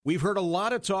We've heard a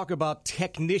lot of talk about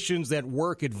technicians that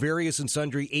work at various and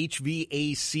sundry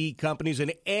HVAC companies,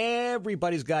 and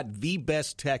everybody's got the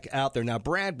best tech out there. Now,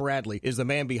 Brad Bradley is the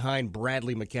man behind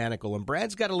Bradley Mechanical, and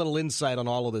Brad's got a little insight on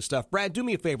all of this stuff. Brad, do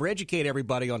me a favor, educate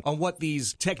everybody on what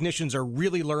these technicians are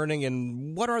really learning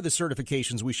and what are the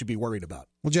certifications we should be worried about.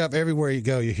 Well, Jeff, everywhere you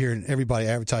go, you're hearing everybody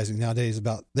advertising nowadays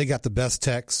about they got the best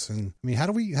techs. And I mean, how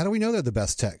do we know they're the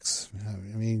best techs?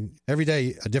 I mean, every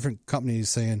day a different company is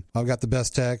saying, I've got the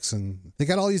best techs. And they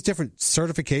got all these different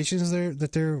certifications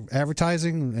that they're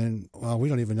advertising, and well, we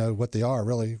don't even know what they are,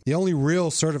 really. The only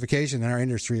real certification in our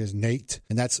industry is NATE,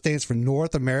 and that stands for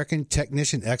North American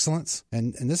Technician Excellence.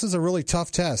 And this is a really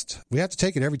tough test. We have to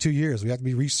take it every 2 years. We have to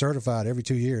be recertified every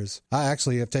 2 years. I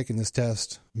actually have taken this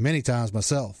test many times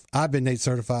myself. I've been NATE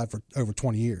certified for over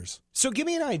 20 years. So give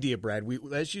me an idea, Brad.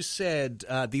 As you said,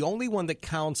 the only one that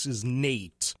counts is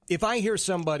NATE. If I hear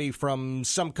somebody from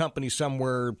some company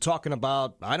somewhere talking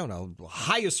about, I don't know,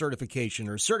 highest certification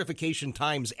or certification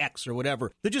times X or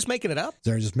whatever, they're just making it up?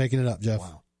 They're just making it up, Jeff.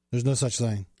 Wow. There's no such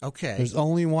thing. Okay. There's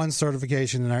only one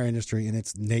certification in our industry, and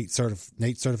it's NATE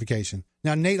certification.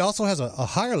 Now, NATE also has a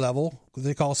higher level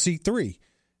they call C3,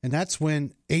 and that's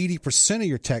when 80% of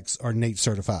your techs are NATE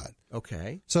certified.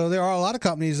 Okay. So there are a lot of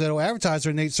companies that will advertise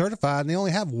they're NATE certified, and they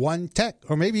only have one tech,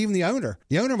 or maybe even the owner.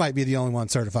 The owner might be the only one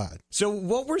certified. So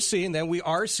what we're seeing then, we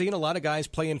are seeing a lot of guys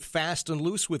playing fast and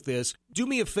loose with this. Do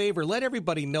me a favor, let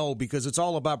everybody know, because it's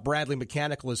all about Bradley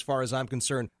Mechanical as far as I'm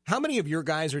concerned. How many of your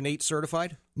guys are NATE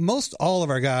certified? Most all of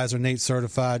our guys are NATE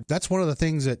certified. That's one of the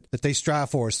things that they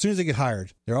strive for as soon as they get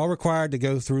hired. They're all required to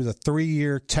go through the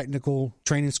 3-year technical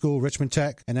training school, Richmond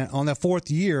Tech, and then on that 4th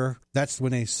year, that's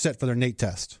when they sit for their NATE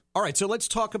test. All right, so let's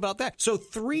talk about that. So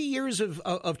 3 years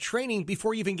of training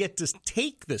before you even get to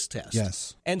take this test.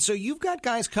 Yes. And so you've got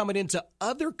guys coming into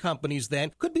other companies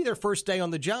then, could be their first day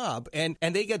on the job, and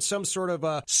they get some sort of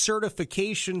a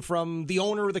certification from the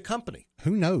owner of the company.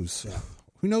 Who knows? Yeah.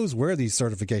 Who knows where these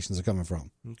certifications are coming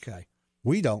from? Okay.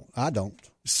 We don't. I don't.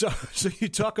 So you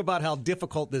talk about how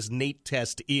difficult this NATE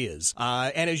test is.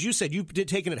 And as you said, you've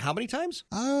taken it how many times?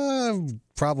 I've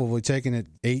probably taken it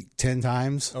 8-10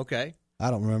 times. Okay. I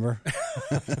don't remember.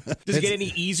 Does it get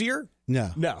any easier?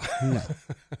 No. No.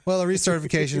 Well, the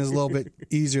recertification is a little bit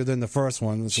easier than the first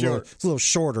one. It's sure. It's a little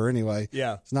shorter anyway.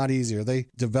 Yeah. It's not easier. They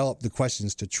develop the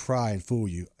questions to try and fool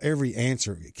you. Every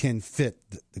answer can fit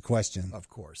the question. Of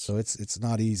course. So it's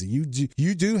not easy.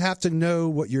 You do have to know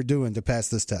what you're doing to pass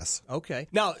this test. Okay.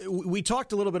 Now, we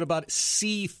talked a little bit about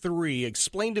C3.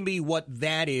 Explain to me what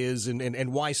that is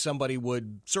and why somebody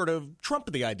would sort of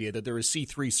trump the idea that they're a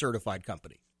C3 certified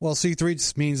company. Well, C3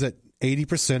 just means that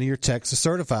 80% of your techs are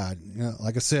certified. You know,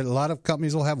 like I said, a lot of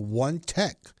companies will have one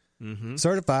tech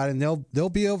certified, and they'll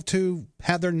be able to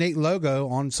have their NATE logo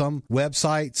on some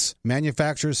websites,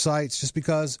 manufacturer sites, just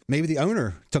because maybe the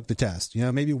owner took the test. You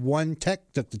know, maybe one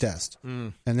tech took the test,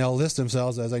 and they'll list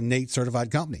themselves as a NATE certified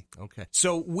company. Okay.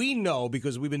 So we know,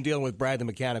 because we've been dealing with Bradley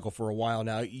Mechanical for a while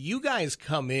now, you guys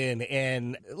come in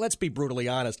and, let's be brutally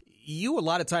honest, you a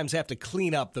lot of times have to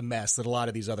clean up the mess that a lot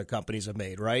of these other companies have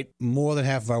made, right? More than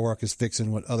half of our work is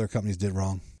fixing what other companies did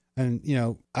wrong. And, you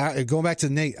know, going back to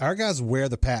NATE, our guys wear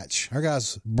the patch. Our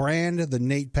guys brand the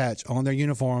NATE patch on their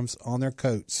uniforms, on their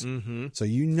coats. Mm-hmm. So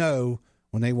you know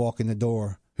when they walk in the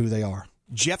door who they are.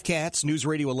 Jeff Katz, News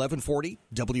Radio 1140,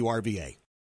 WRVA.